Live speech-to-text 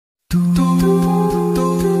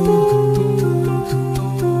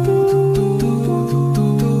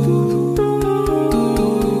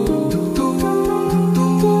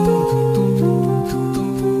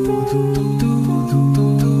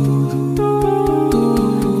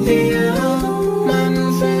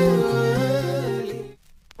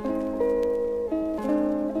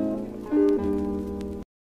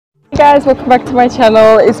guys, welcome back to my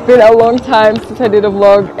channel. It's been a long time since I did a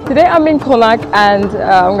vlog. Today I'm in Konak and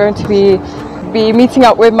I'm going to be meeting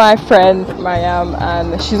up with my friend Mariam,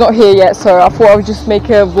 and she's not here yet, so I thought I would just make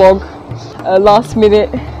a vlog, a last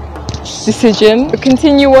minute decision.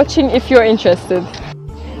 Continue watching if you're interested.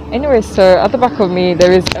 Anyway, so at the back of me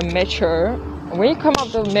there is a metro, and when you come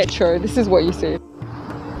up the metro, this is what you see.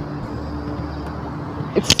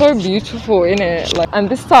 It's so beautiful, isn't it? Like, and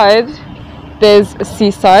this side there's a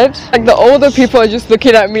seaside. Like, the older people are just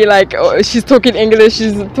looking at me like, oh, she's talking English,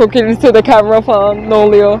 she's talking into the camera for no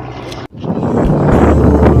Leo.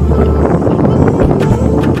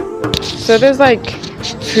 So there's like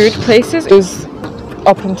food places. It was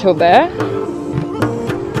up until there.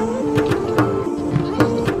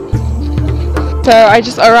 So I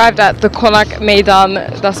just arrived at the Konak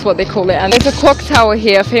Meydan, that's what they call it, and there's a clock tower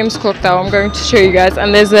here, a famous clock tower. I'm going to show you guys,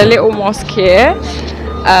 and there's a little mosque here.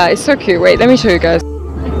 It's so cute. Wait, let me show you guys.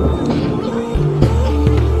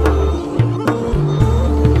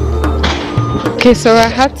 Okay, so I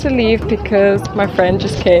had to leave because my friend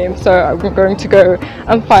just came, so I'm going to go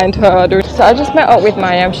and find her. So I just met up with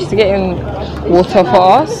Mariam. She's getting water for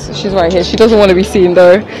us. She's right here. She doesn't want to be seen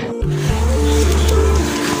though.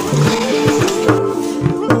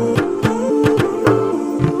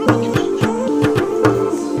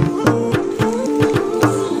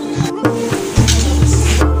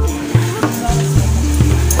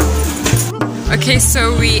 Okay,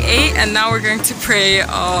 so we ate and now we're going to pray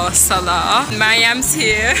our Salah. Mariam's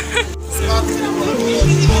here.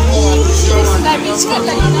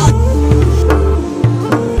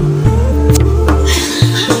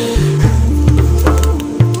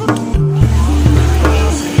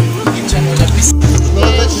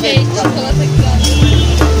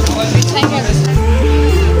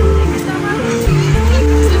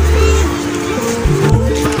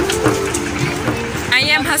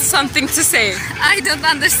 Has something to say. I don't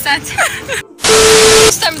understand.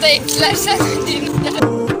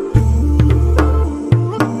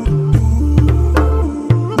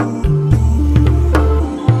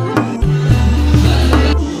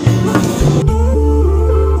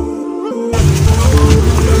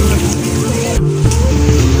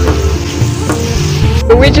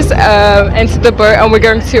 We just entered the boat and we're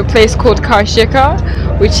going to a place called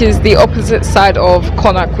Karşıyaka, which is the opposite side of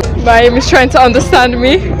Konak. Mariam is trying to understand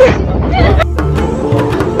me.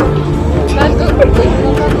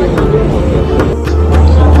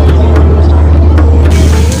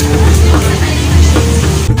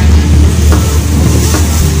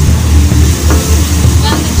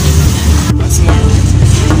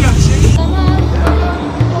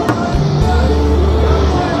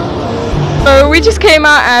 So we just came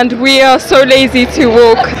out and we are so lazy to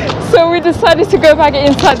walk, so we decided to go back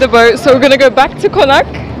inside the boat. So we're gonna go back to Konak.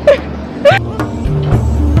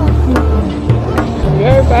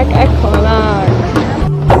 We're back at Konak.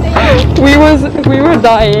 We were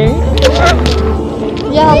dying.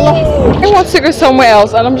 Yeah, Allah. She wants to go somewhere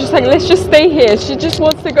else and I'm just like, let's just stay here. She just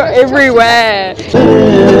wants to go everywhere.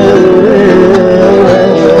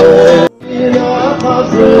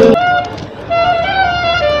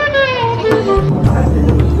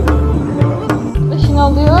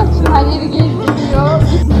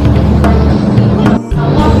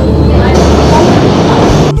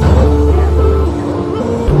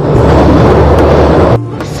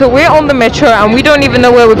 So we're on the metro and we don't even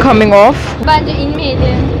know where we're coming off. Bence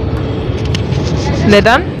inmeyelim.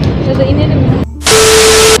 Neden? Ya da inelim mi?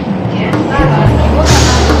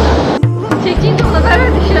 Çektiğin tola ver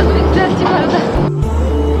dışarıda güzel arada.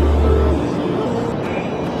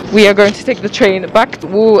 We are going to take the train back.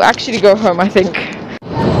 We'll actually go home, I think.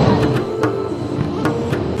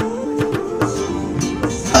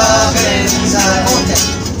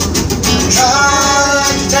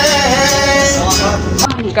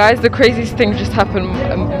 Guys, the craziest thing just happened.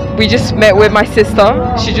 We just met with my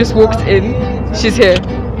sister. She just walked in. She's here.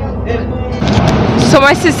 So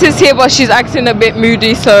my sister's here, but she's acting a bit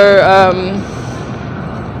moody, so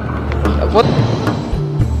what?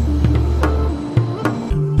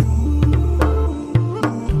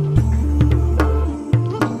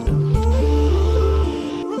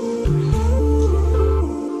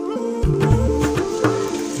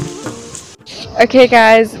 Okay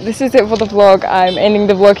guys, this is it for the vlog. I'm ending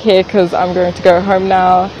the vlog here because I'm going to go home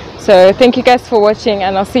now. So thank you guys for watching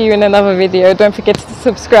and I'll see you in another video. Don't forget to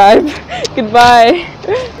subscribe. Goodbye.